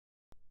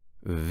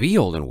The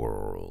Olden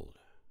World.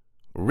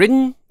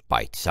 Written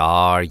by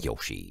Czar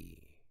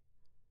Yoshi.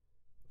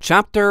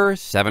 Chapter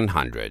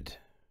 700.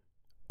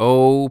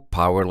 O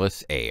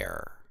Powerless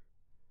Heir.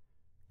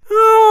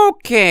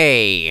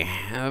 Okay.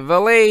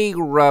 Valet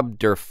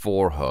rubbed their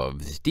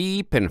forehooves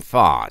deep in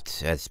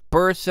thought as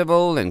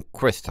Percival and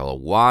Crystal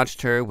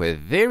watched her with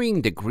varying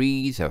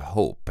degrees of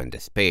hope and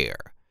despair.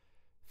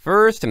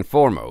 First and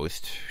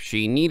foremost,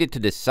 she needed to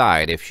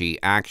decide if she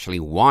actually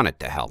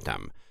wanted to help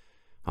them.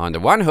 On the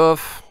one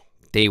hoof,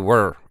 they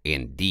were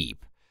in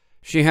deep.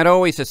 She had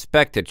always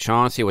suspected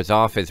Chauncey was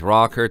off his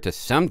rocker to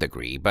some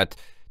degree, but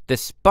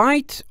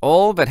despite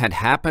all that had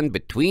happened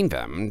between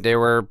them, they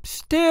were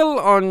still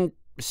on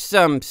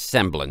some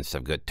semblance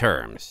of good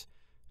terms.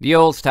 The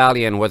old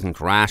stallion wasn't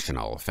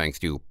rational, thanks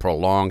to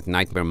prolonged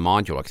nightmare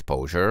module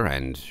exposure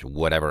and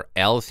whatever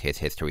else his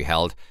history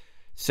held,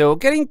 so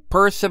getting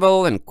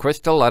Percival and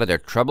Crystal out of their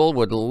trouble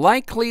would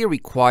likely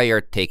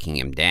require taking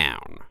him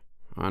down.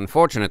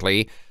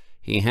 Unfortunately,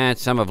 he had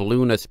some of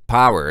Luna's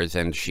powers,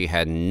 and she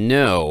had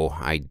no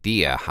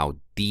idea how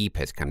deep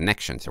his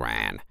connections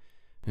ran.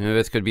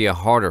 This could be a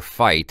harder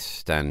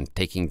fight than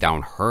taking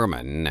down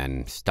Herman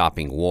and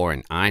stopping war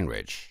in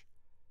Einrich.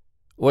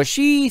 Was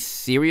she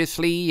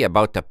seriously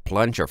about to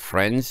plunge her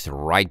friends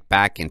right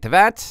back into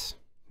that?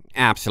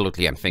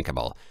 Absolutely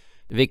unthinkable.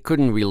 They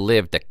couldn't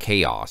relive the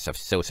chaos of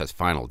Sosa's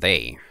final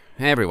day.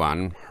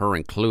 Everyone, her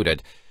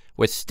included,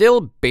 was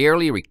still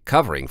barely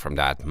recovering from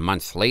that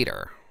months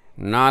later.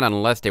 Not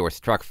unless they were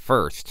struck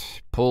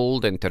first,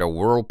 pulled into the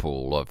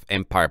whirlpool of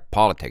empire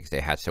politics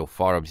they had so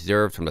far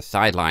observed from the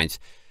sidelines,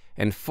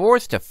 and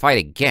forced to fight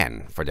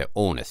again for their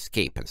own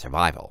escape and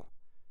survival.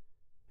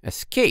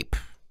 Escape.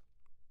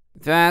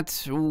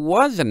 That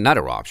was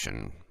another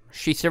option.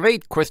 She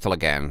surveyed Crystal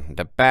again,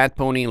 the bad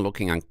pony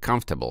looking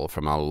uncomfortable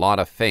from a lot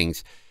of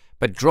things,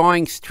 but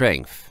drawing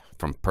strength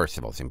from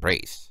Percival's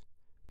embrace.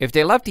 If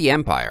they left the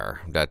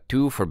Empire, the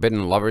two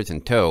forbidden lovers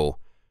in tow,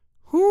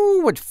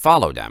 who would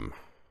follow them?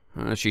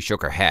 She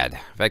shook her head.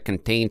 That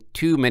contained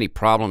too many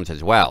problems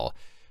as well.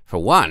 For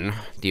one,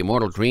 the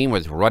Immortal Dream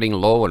was running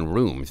low on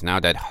rooms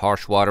now that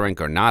Harshwater and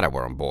Granada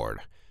were on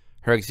board.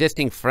 Her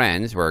existing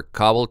friends were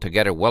cobbled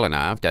together well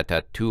enough that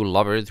the two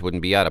lovers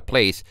wouldn't be out of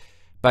place,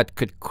 but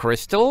could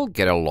Crystal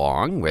get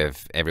along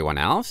with everyone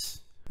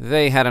else?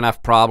 They had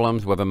enough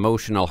problems with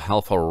emotional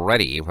health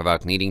already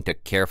without needing to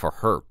care for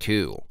her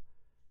too.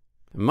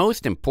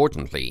 Most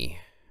importantly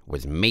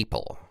was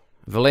Maple.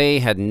 Valet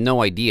had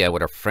no idea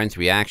what her friend's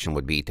reaction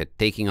would be to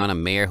taking on a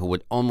mare who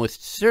would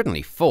almost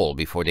certainly foal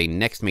before they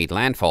next made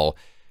landfall,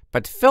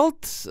 but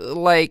felt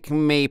like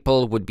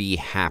Maple would be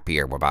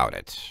happier without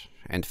it.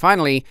 And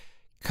finally,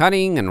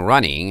 cutting and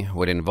running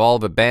would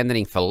involve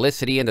abandoning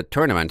Felicity in the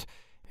tournament,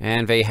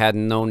 and they had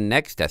no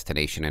next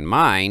destination in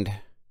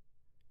mind.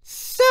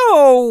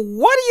 "So,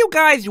 what do you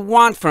guys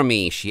want from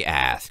me?" she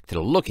asked,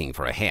 looking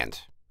for a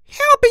hint.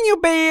 "Helping you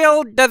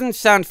bail doesn't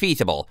sound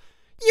feasible.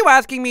 You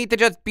asking me to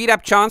just beat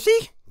up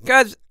Chauncey?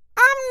 'Cause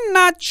I'm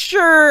not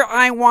sure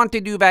I want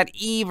to do that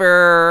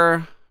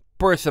either."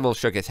 Percival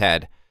shook his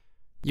head.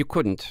 "You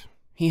couldn't.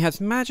 He has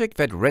magic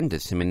that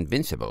renders him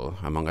invincible,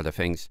 among other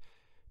things.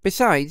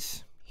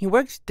 Besides, he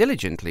works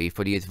diligently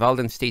for the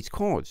Isvaldan state's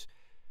cause.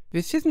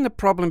 This isn't a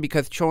problem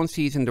because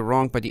Chauncey is in the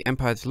wrong by the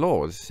Empire's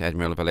laws,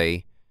 Admiral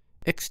Valet.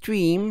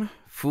 Extreme,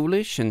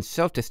 foolish, and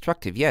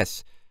self-destructive,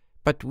 yes,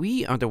 but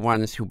we are the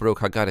ones who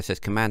broke our goddess's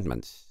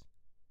commandments."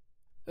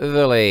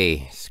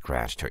 Valet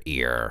scratched her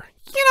ear.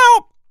 "You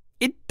know,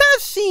 it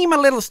does seem a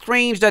little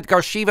strange that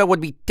Garshiva would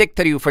be ticked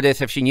at you for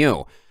this if she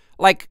knew.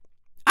 Like,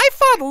 I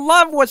thought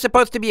love was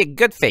supposed to be a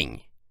good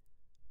thing."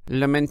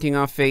 "Lamenting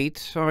our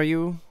fate, are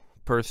you?"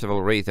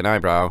 Percival raised an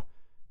eyebrow.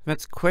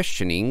 "That's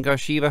questioning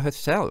Garshiva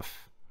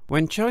herself.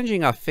 When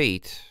challenging our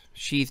fate,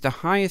 she's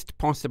the highest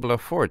possible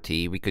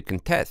authority we could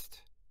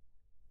contest."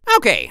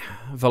 "Okay,"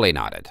 Valet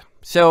nodded.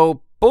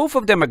 "So both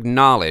of them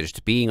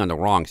acknowledged being on the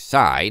wrong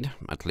side,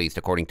 at least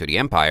according to the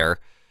Empire.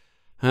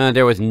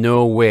 There was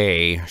no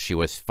way she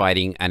was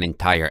fighting an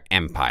entire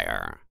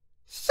empire.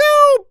 So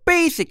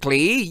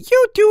basically,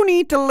 you two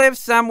need to live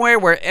somewhere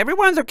where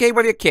everyone's okay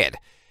with your kid.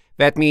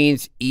 That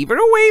means either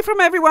away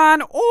from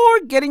everyone or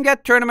getting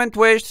that tournament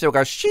wish so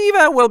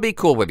Garshiva will be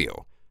cool with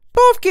you.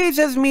 Both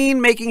cases mean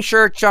making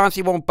sure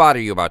Chauncey won't bother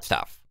you about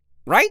stuff.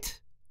 Right?"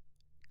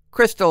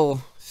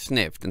 Crystal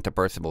sniffed into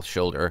Percival's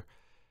shoulder.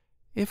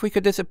 "If we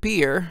could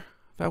disappear,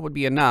 that would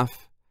be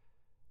enough."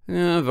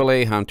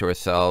 Valet hummed to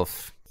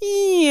herself.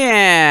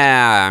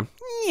 Yeah,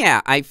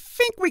 I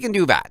think we can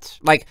do that.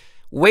 Like,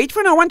 wait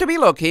for no one to be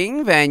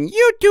looking, then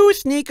you two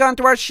sneak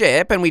onto our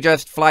ship and we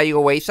just fly you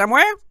away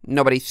somewhere.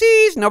 Nobody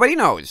sees, nobody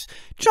knows.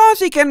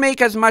 Chauncey can make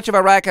as much of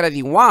a racket as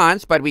he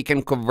wants, but we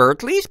can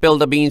covertly spill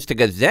the beans to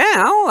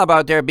Gazelle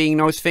about there being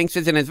no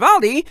sphinxes in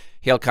Isvaldi.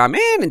 He'll come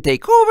in and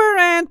take over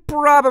and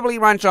probably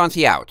run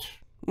Chauncey out.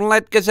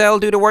 Let Gazelle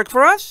do the work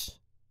for us?"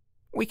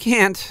 "We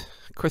can't."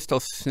 Crystal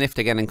sniffed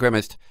again and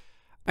grimaced.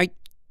 "I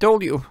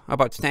told you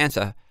about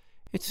Stanza.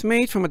 It's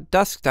made from a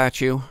dusk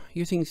statue,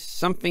 using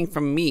something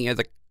from me as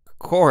a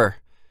core.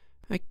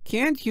 I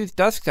can't use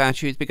dusk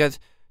statues because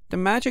The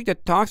magic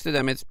that talks to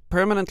them is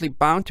permanently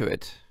bound to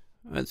it.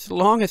 As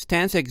long as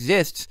Stanza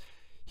exists,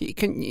 he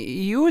can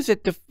use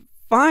it to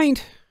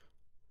find...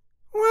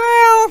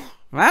 Well,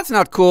 that's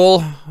not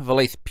cool,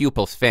 Valet's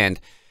pupils fanned.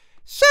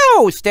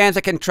 So,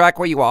 Stanza can track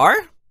where you are?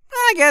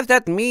 I guess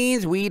that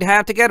means we'd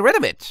have to get rid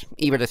of it.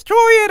 Either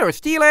destroy it or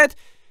steal it.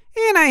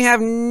 And I have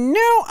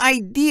no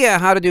idea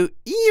how to do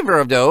either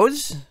of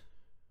those.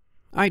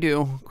 I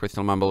do,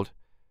 Crystal mumbled.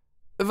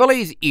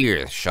 Valet's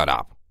ears shut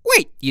up.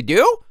 Wait, you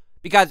do?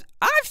 Because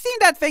I've seen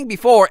that thing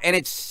before, and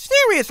it's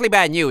seriously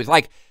bad news.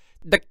 Like,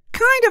 the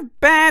kind of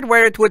bad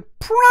where it would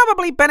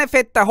probably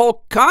benefit the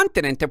whole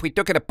continent if we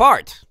took it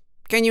apart.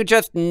 Can you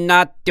just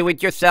not do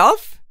it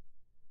yourself?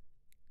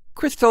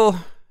 Crystal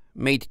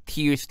made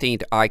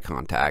tear-stained eye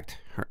contact,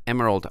 her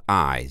emerald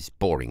eyes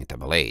boring into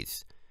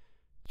Valet's.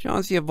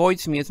 Chauncey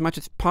avoids me as much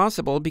as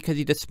possible because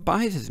he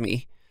despises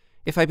me.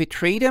 If I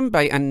betrayed him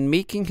by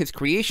unmaking his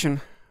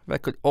creation,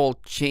 that could all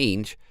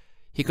change.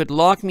 He could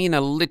lock me in a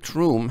lit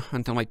room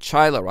until my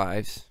child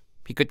arrives.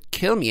 He could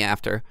kill me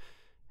after.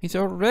 He's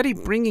already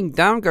bringing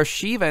down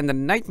Garshiva and the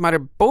Night Mother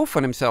both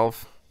on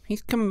himself.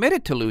 He's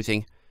committed to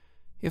losing.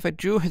 If I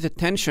drew his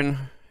attention,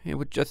 it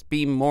would just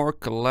be more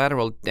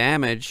collateral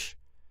damage.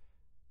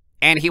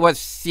 And he was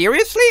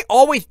seriously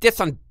always this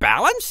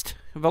unbalanced?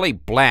 Valet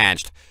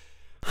blanched.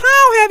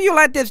 How have you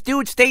let this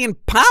dude stay in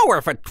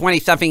power for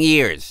 20-something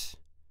years?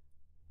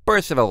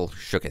 Percival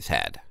shook his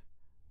head.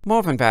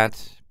 More than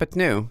that, but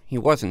no, he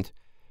wasn't.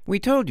 We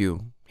told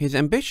you, his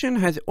ambition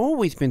has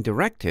always been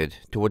directed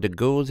toward the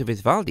goals of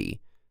his Valdi,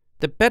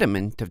 the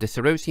betterment of the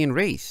Cerosian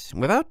race,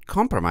 without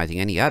compromising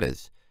any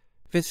others.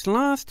 This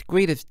last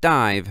greatest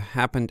dive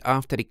happened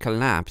after the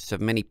collapse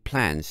of many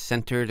plans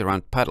centered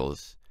around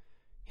puddles.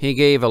 He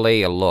gave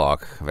Valet a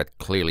look that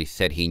clearly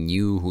said he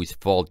knew whose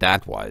fault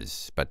that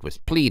was, but was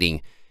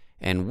pleading,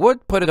 and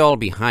would put it all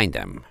behind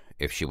them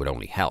if she would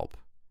only help.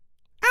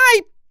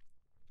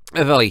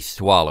 Valet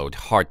swallowed,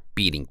 heart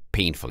beating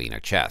painfully in her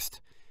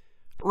chest.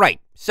 Right,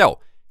 so,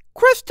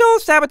 Crystal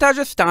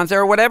sabotages Stanza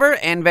or whatever,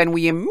 and then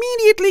we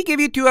immediately give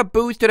you two a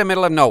boost to the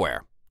middle of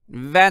nowhere.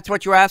 That's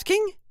what you're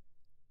asking?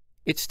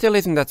 It still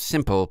isn't that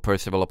simple,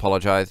 Percival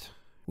apologized.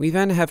 We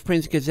then have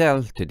Prince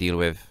Gazelle to deal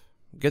with.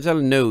 Gazelle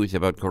knows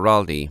about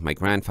Goraldi, my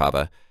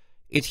grandfather.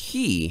 It's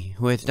he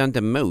who has done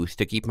the most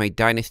to keep my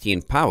dynasty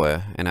in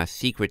power and our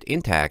secret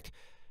intact,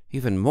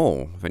 even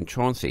more than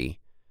Chauncey.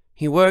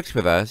 He works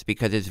with us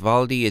because his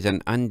Valdi is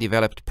an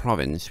undeveloped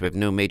province with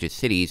no major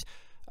cities,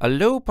 a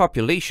low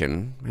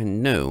population,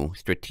 and no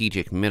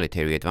strategic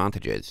military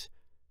advantages.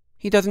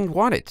 He doesn't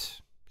want it,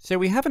 so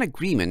we have an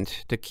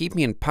agreement to keep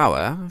me in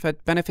power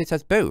that benefits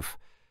us both.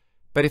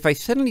 But if I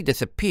suddenly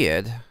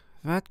disappeared,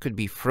 that could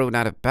be thrown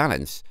out of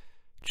balance.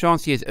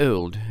 Chauncey is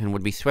old and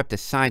would be swept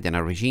aside in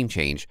a regime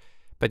change,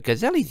 but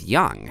Gazelle is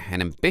young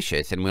and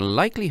ambitious and will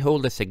likely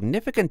hold a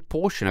significant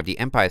portion of the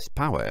Empire's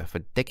power for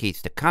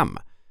decades to come.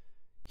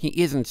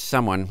 He isn't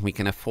someone we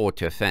can afford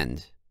to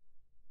offend.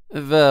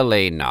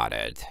 Valet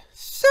nodded.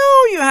 So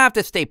you have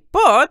to stay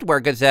put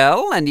where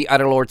Gazelle and the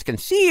other lords can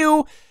see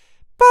you,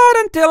 but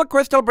until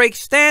Crystal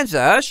breaks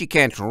Stanza, she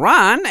can't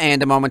run,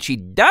 and the moment she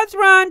does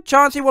run,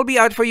 Chauncey will be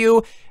out for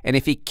you, and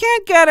if he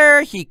can't get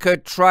her, he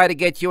could try to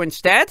get you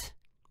instead.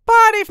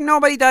 But if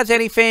nobody does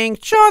anything,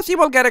 Chauncey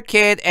will get her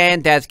kid,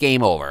 and that's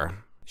game over.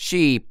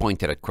 She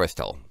pointed at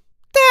Crystal.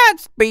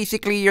 That's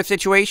basically your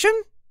situation.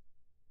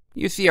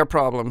 You see our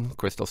problem,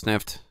 Crystal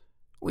sniffed.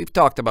 We've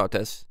talked about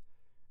this.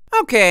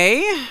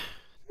 Okay.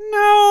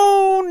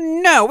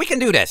 No, we can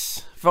do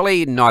this.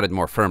 Valet nodded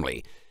more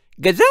firmly.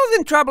 Gazelle's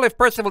in trouble if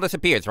Percival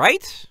disappears,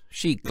 right?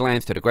 She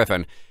glanced at the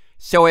Griffin.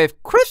 So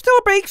if Crystal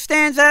breaks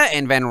Stanza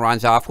and then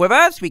runs off with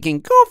us, we can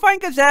go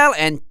find Gazelle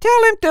and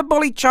tell him to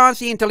bully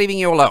Chauncey into leaving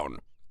you alone.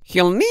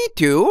 He'll need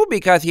to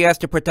because he has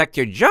to protect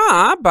your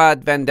job,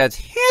 but then that's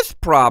his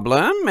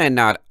problem and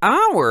not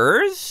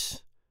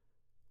ours.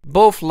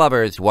 Both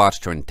lovers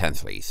watched her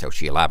intensely, so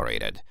she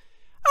elaborated.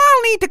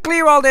 I'll need to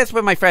clear all this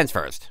with my friends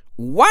first.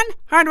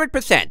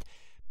 100%.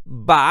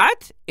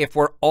 But if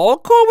we're all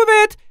cool with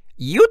it,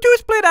 you two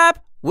split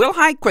up, we'll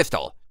hide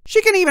Crystal.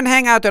 She can even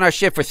hang out on our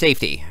ship for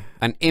safety.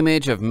 An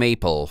image of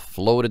Maple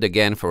floated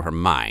again through her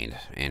mind,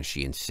 and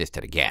she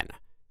insisted again.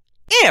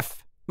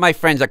 If my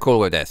friends are cool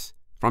with this.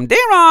 From there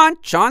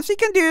on, Chauncey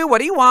can do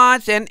what he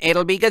wants, and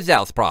it'll be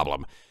Gazelle's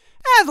problem.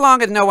 As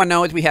long as no one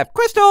knows we have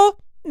Crystal,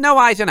 no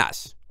eyes on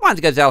us. Once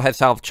Gazelle has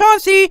solved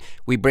Chauncey,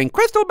 we bring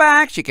Crystal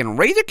back, she can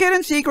raise a kid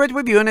in secret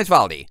with you and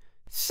Isvaldi.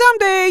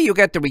 Someday you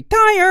get to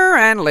retire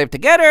and live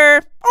together.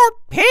 Or,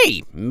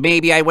 hey,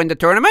 maybe I win the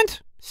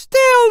tournament.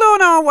 Still don't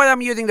know what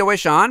I'm using the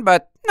wish on,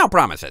 but no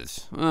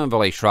promises.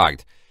 Valet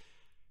shrugged.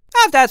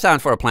 How's that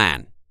sound for a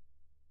plan?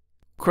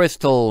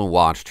 Crystal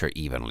watched her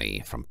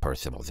evenly from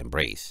Percival's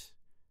embrace.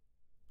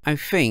 I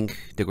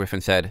think, the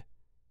Griffin said,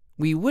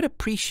 we would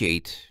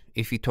appreciate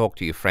if you talk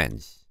to your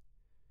friends.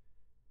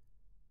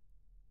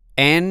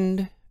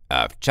 End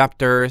of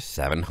chapter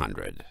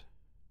 700.